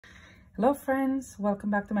Hello friends, welcome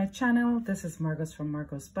back to my channel. This is Margos from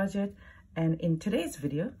Margos Budget, and in today's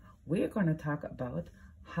video we're going to talk about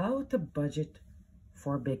how to budget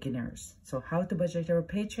for beginners. So how to budget your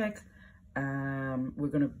paycheck. We're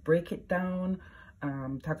going to break it down,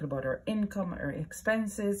 talking about our income, our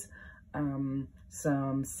expenses,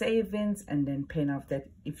 some savings, and then paying off debt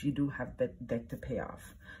if you do have debt to pay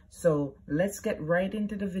off. So let's get right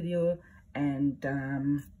into the video, and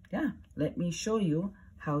yeah, let me show you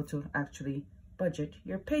how to actually budget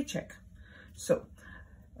your paycheck. So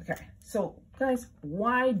guys,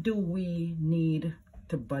 why do we need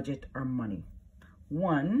to budget our money?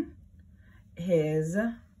 One is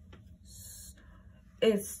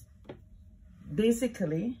it's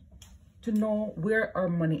basically to know where our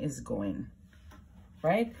money is going,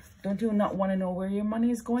 right? Don't you not want to know where your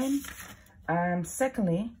money is going?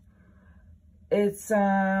 Secondly, it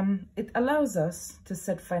allows us to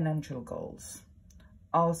set financial goals.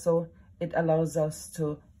 Also, it allows us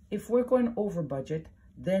to, if we're going over budget,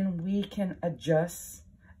 then we can adjust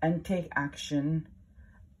and take action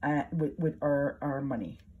with our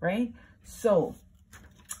money, right? So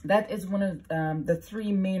that is one of the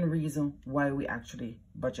three main reasons why we actually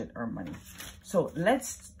budget our money. So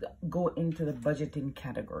let's go into the budgeting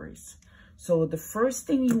categories. So the first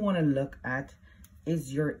thing you want to look at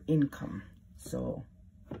is your income. So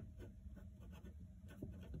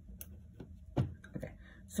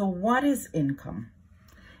what is income?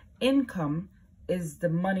 Income is the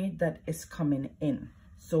money that is coming in.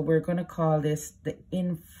 So we're going to call this the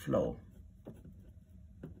inflow.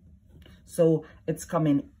 So it's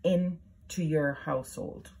coming into your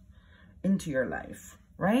household, into your life,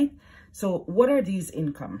 right? So what are these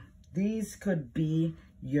income? These could be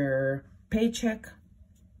your paycheck.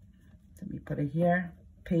 Let me put it here,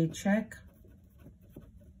 paycheck.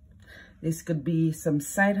 This could be some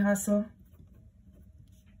side hustle.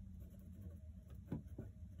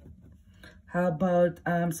 How about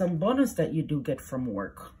some bonus that you do get from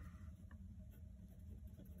work?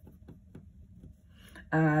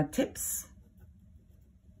 Tips.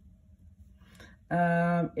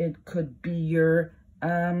 It could be your,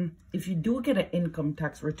 if you do get an income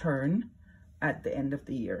tax return at the end of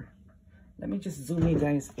the year. Let me just zoom you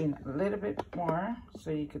guys in a little bit more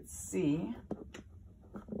so you could see.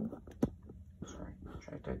 Sorry,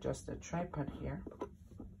 try to adjust the tripod here.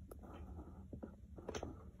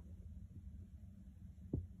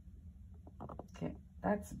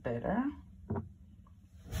 That's better.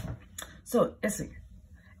 So let's see.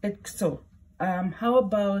 How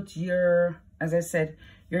about your, as I said,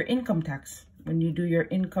 your income tax? When you do your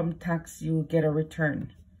income tax, you get a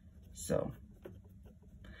return. So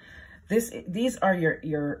these are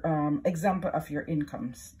your example of your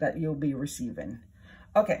incomes that you'll be receiving.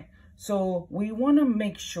 Okay, so we want to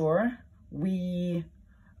make sure we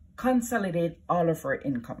consolidate all of our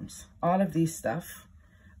incomes, all of these stuff,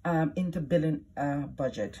 into billing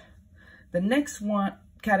budget. The next one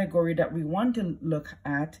category that we want to look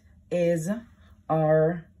at is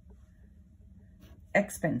our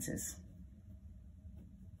expenses.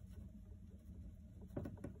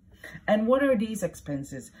 And what are these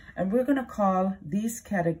expenses? And we're going to call this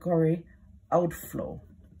category outflow,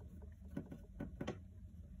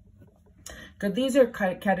 because these are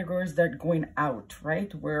categories that are going out,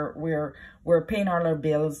 right? We're paying all our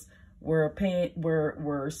bills.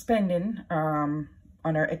 We're spending on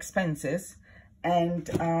our expenses, and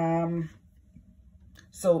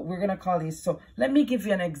so we're gonna call these. So let me give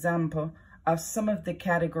you an example of some of the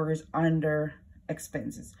categories under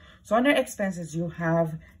expenses. So under expenses, you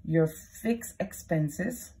have your fixed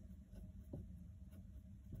expenses,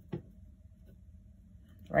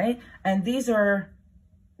 right? And these are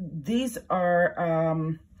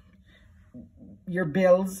your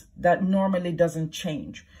bills that normally doesn't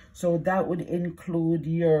change. So that would include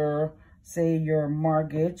your, say, your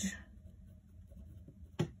mortgage,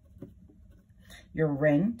 your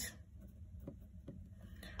rent,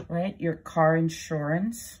 right? Your car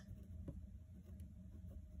insurance,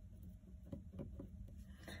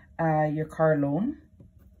 your car loan,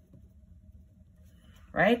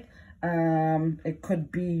 right? It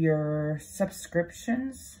could be your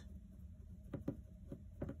subscriptions.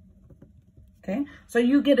 Okay, so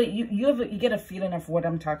you get a feeling of what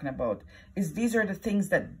I'm talking about. Is these are the things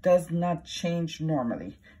that does not change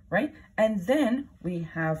normally, right? And then we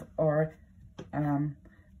have our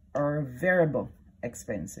variable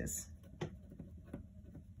expenses.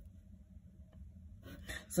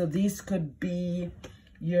 So these could be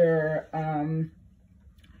your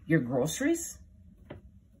groceries,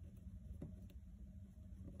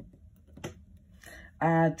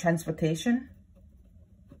 transportation,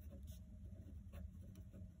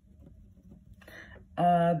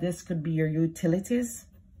 This could be your utilities.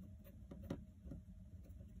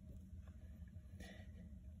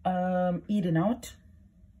 Eating out.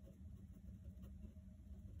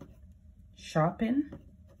 Shopping.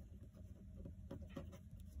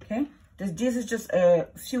 Okay, this is just a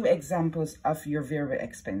few examples of your variable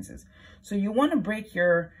expenses. So you want to break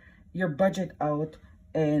your budget out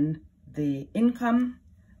in the income,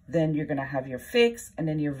 then you're going to have your fixed, and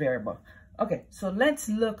then your variable. Okay, so let's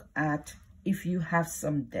look at if you have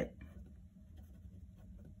some debt,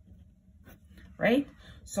 right?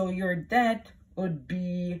 So your debt would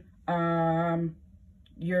be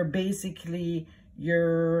basically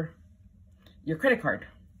your credit card.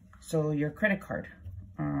 So your credit card,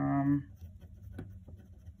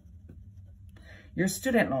 your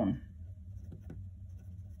student loan,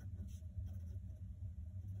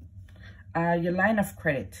 your line of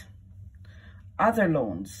credit, other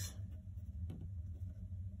loans,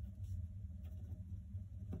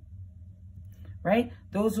 right?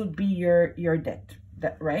 Those would be your debt,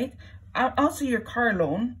 right? Also, your car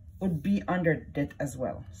loan would be under debt as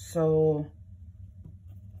well. So,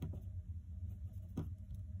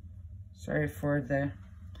 sorry for the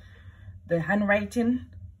handwriting,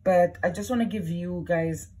 but I just want to give you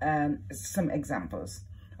guys some examples.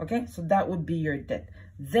 Okay, so that would be your debt.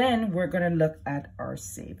 Then we're going to look at our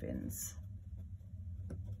savings.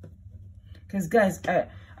 Because guys,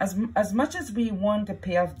 as much as we want to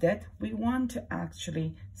pay off debt, we want to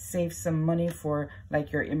actually save some money for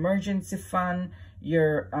like your emergency fund,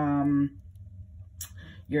 your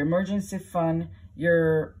emergency fund,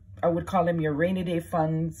 I would call them your rainy day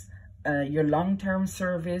funds, your long-term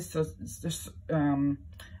service, so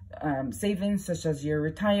savings such as your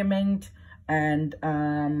retirement and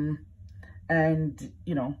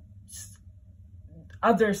you know,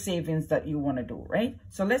 other savings that you want to do, right?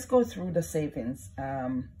 So let's go through the savings.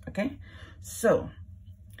 Okay, so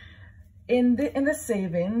in the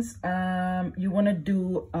savings, you want to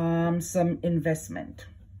do some investment.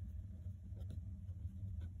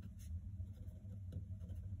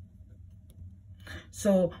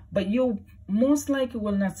 So, but you most likely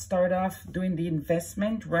will not start off doing the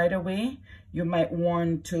investment right away. You might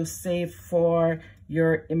want to save for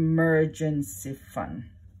your emergency fund.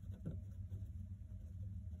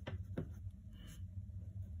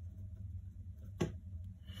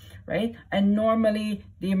 Right? And normally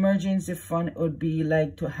the emergency fund would be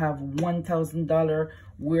like to have $1,000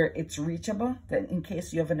 where it's reachable. Then in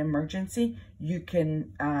case you have an emergency, you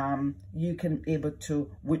can able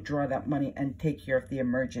to withdraw that money and take care of the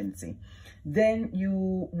emergency. Then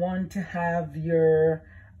you want to have your,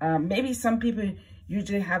 maybe some people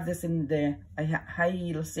usually have this in the high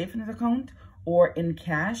yield savings account or in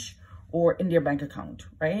cash or in their bank account,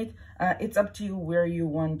 right? It's up to you where you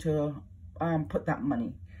want to put that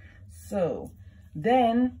money. So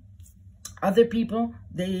then other people,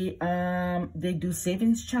 they do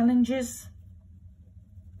savings challenges.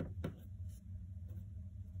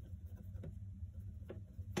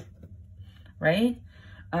 Right?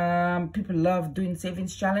 People love doing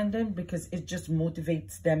savings challenges because it just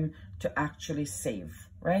motivates them to actually save,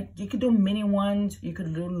 right? You could do mini ones, you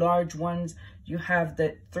could do large ones. You have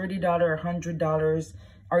the $30 or $100,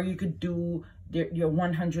 or you could do your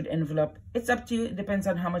 100 envelope. It's up to you. It depends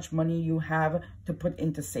on how much money you have to put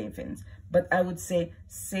into savings. But I would say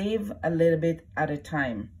save a little bit at a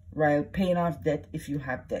time, while paying off debt if you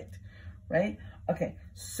have debt, right? Okay,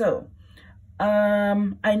 so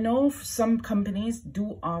I know some companies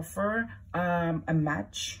do offer a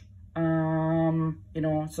match, you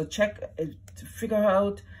know, so check to figure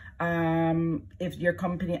out if your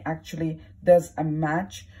company actually does a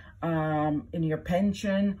match in your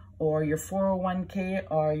pension or your 401k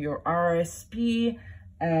or your RSP,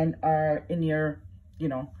 and are in your, you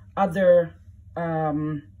know, other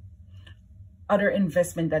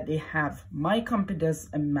investment that they have. My company does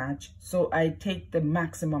a match, so I take the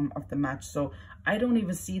maximum of the match. So I don't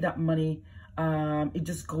even see that money. It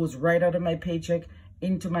just goes right out of my paycheck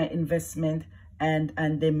into my investment, and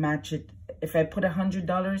they match it. If I put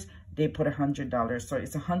 $100, they put $100. So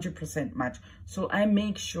it's 100% match. So I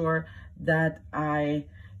make sure that I,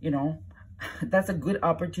 you know, that's a good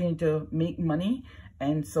opportunity to make money.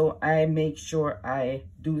 And so I make sure I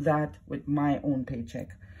do that with my own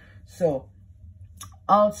paycheck. So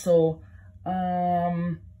also,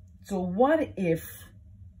 so what if,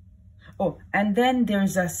 oh, and then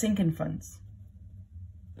there's a sinking funds.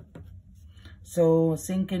 So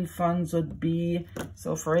sinking funds would be,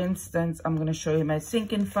 so for instance, I'm going to show you my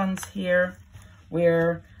sinking funds here,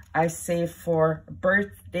 where I save for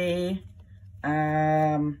birthday,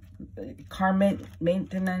 car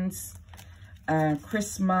maintenance,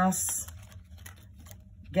 Christmas,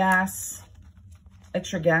 gas,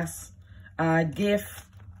 extra gas, gift,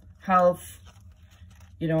 health,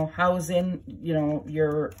 you know, housing, you know,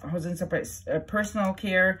 your housing separate, personal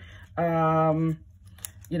care,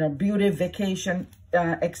 you know, beauty, vacation,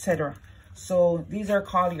 etc. So these are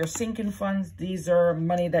called your sinking funds. These are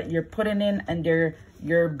money that you're putting in, and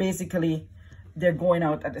they're basically going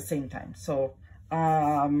out at the same time. So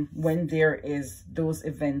when there is those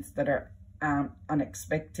events that are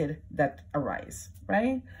unexpected that arise,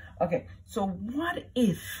 right? Okay, so what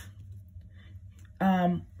if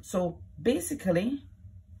so basically,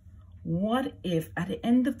 what if at the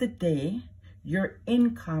end of the day your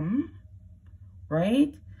income,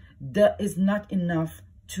 right, that is not enough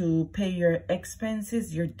to pay your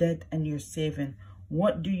expenses, your debt, and your saving?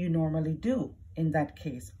 What do you normally do in that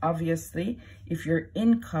case? Obviously, if your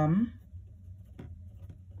income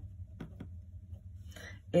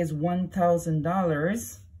is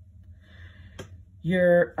 $1,000,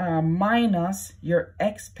 your minus your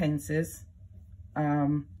expenses,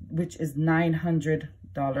 which is $900,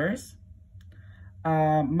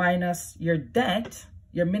 minus your debt,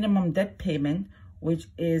 your minimum debt payment, which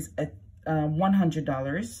is at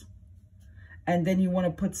 $100, and then you want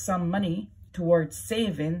to put some money towards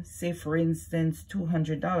saving, say for instance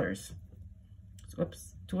 $200.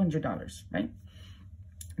 Oops, $200, right?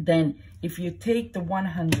 Then if you take the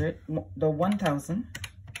 1,000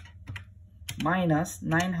 minus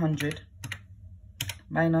 900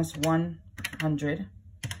 minus 100,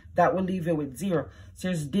 that will leave you with 0.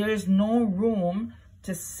 So there's no room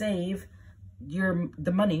to save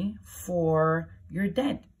the money for your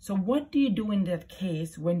debt. So what do you do in that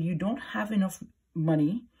case when you don't have enough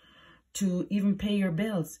money to even pay your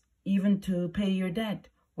bills, even to pay your debt?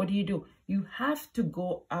 What do? You have to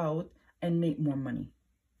go out and make more money.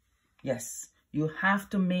 Yes, you have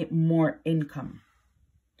to make more income,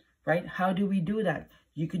 right? How do we do that?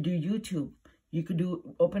 You could do YouTube. You could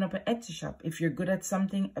open up an Etsy shop. If you're good at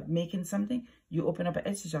something, at making something, you open up an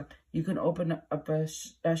Etsy shop. You can open up a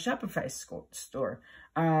Shopify store.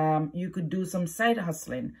 You could do some side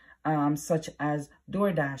hustling, such as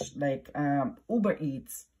DoorDash, like Uber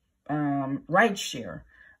Eats, rideshare.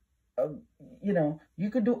 You know, you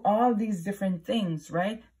could do all these different things,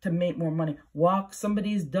 right, to make more money. Walk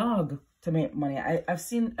somebody's dog to make money. I've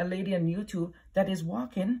seen a lady on YouTube that is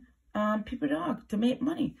walking people's dog to make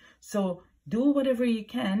money. So do whatever you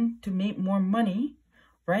can to make more money,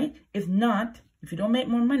 right? If not, if you don't make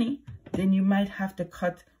more money, then you might have to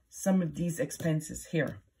cut some of these expenses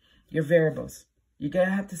here, your variables. You're going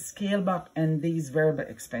to have to scale back on these variable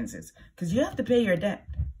expenses because you have to pay your debt,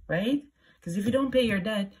 right? Because if you don't pay your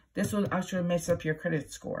debt, this will actually mess up your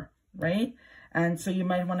credit score, right? And so you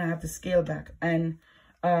might want to have to scale back. And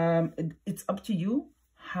it's up to you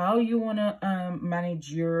how you want to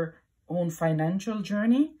manage your own financial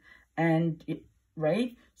journey. And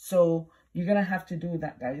right, so you're gonna have to do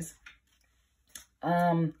that, guys.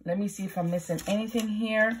 Let me see if I'm missing anything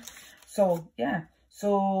here. So yeah,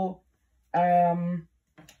 so again,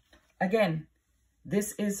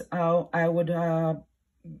 this is how I would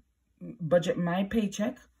budget my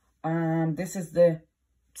paycheck. This is the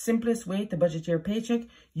simplest way to budget your paycheck.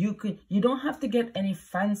 You don't have to get any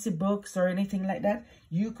fancy books or anything like that.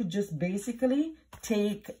 You could just basically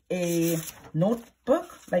take a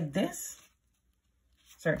notebook like this.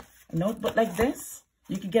 A notebook like this.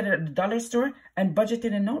 You could get it at the dollar store and budget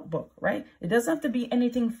in a notebook, right? It doesn't have to be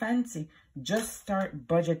anything fancy. Just start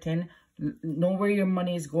budgeting. Know where your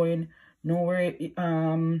money is going. Know where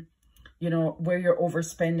you know, where you're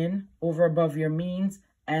overspending, over above your means.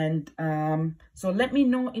 And so let me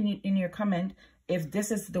know in your comment if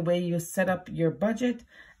this is the way you set up your budget,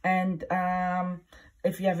 and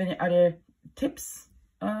if you have any other tips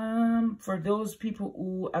for those people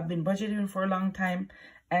who have been budgeting for a long time.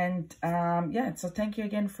 And yeah, so thank you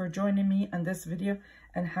again for joining me on this video,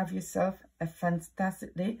 and have yourself a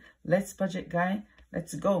fantastic day. Let's budget, guy.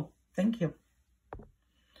 Let's go. Thank you.